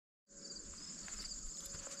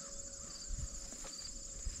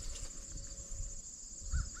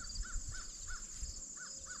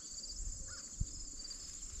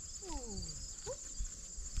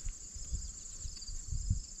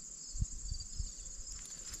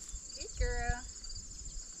girl.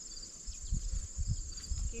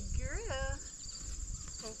 Good girl.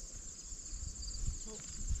 Oh. Oh.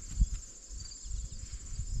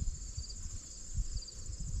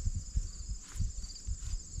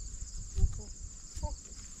 Oh. Oh.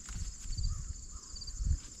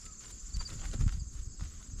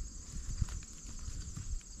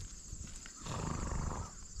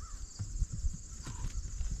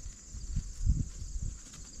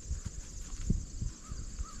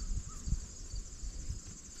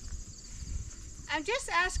 I'm just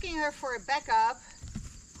asking her for a backup.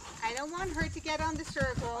 I don't want her to get on the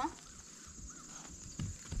circle.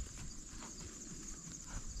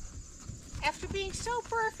 After being so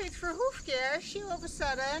perfect for hoof care, she all of a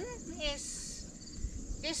sudden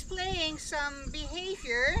is displaying some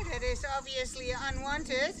behavior that is obviously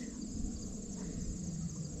unwanted.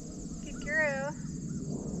 Good girl.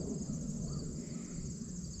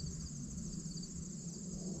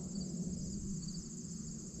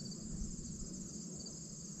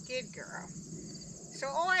 Good girl. So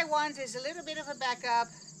all I want is a little bit of a backup.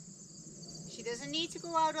 She doesn't need to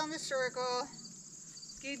go out on the circle.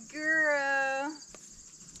 Good girl.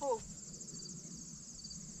 Oh.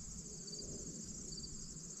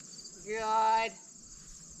 Good.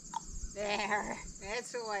 There.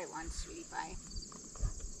 That's all I want, sweetie pie.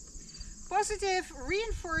 Positive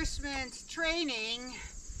reinforcement training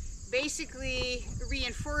basically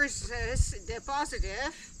reinforces the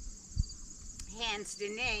positive, hence the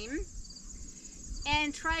name,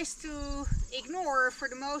 and tries to ignore, for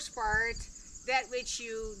the most part, that which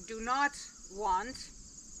you do not want.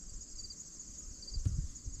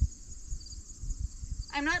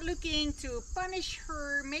 I'm not looking to punish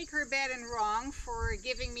her, make her bad and wrong for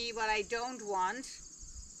giving me what I don't want.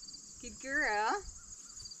 Good girl.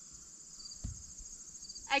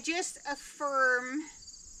 I just affirm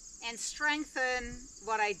and strengthen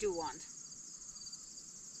what I do want.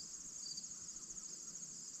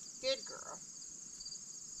 Good girl.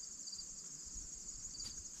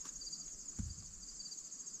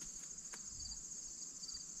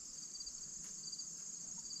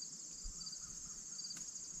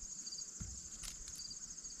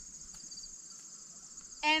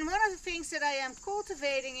 And one of the things that I am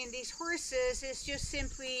cultivating in these horses is just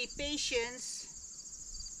simply patience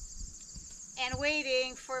and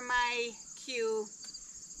waiting for my cue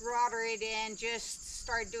rather than just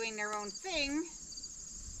start doing their own thing.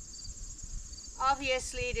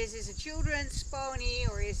 Obviously this is a children's pony,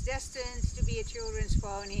 or is destined to be a children's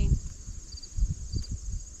pony.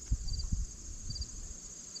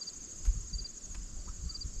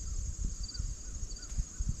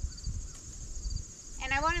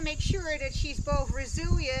 And I want to make sure that she's both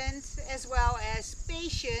resilient as well as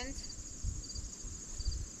patient.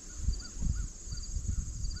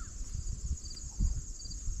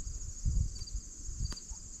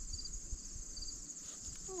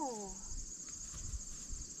 Oh,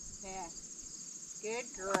 there. Good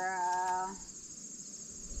girl.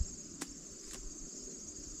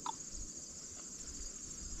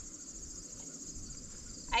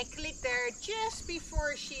 I clicked there just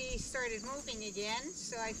before she started moving again,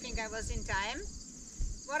 so I think I was in time.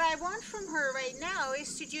 What I want from her right now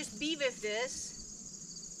is to just be with this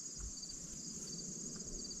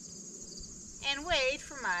and wait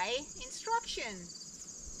for my instruction.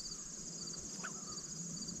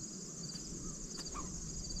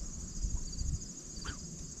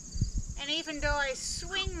 And even though I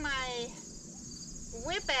swing my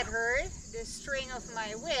whip at her, the string of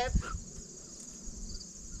my whip,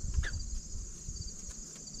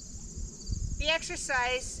 the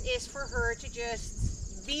exercise is for her to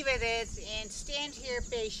just be with it and stand here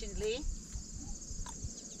patiently,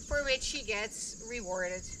 for which she gets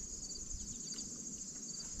rewarded.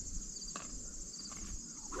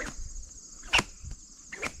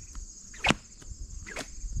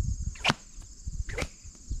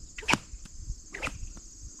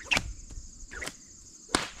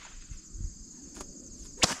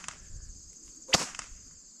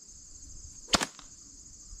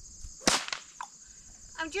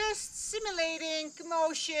 I'm just simulating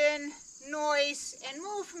commotion, noise, and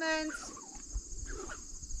movement.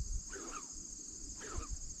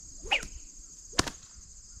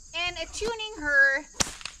 And attuning her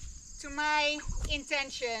to my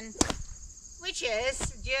intention, which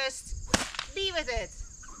is just be with it.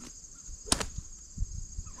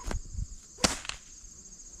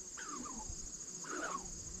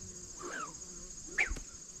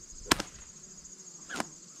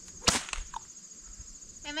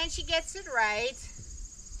 And when she gets it right,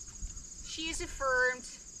 she is affirmed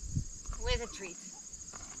with a treat.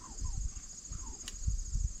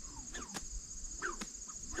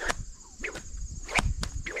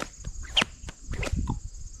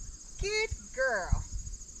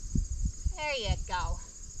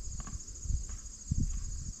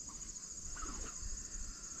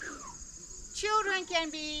 can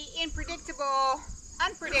be unpredictable,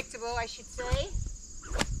 I should say.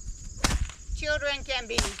 Children can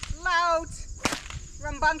be loud,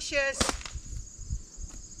 rambunctious,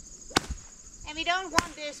 and we don't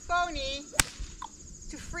want this pony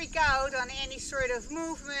to freak out on any sort of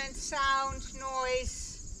movement, sound,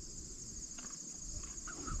 noise.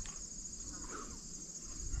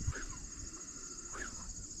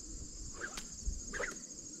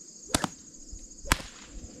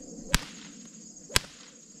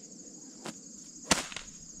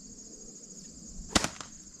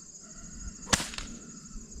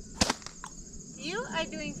 You are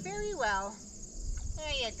doing very well.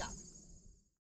 There you go.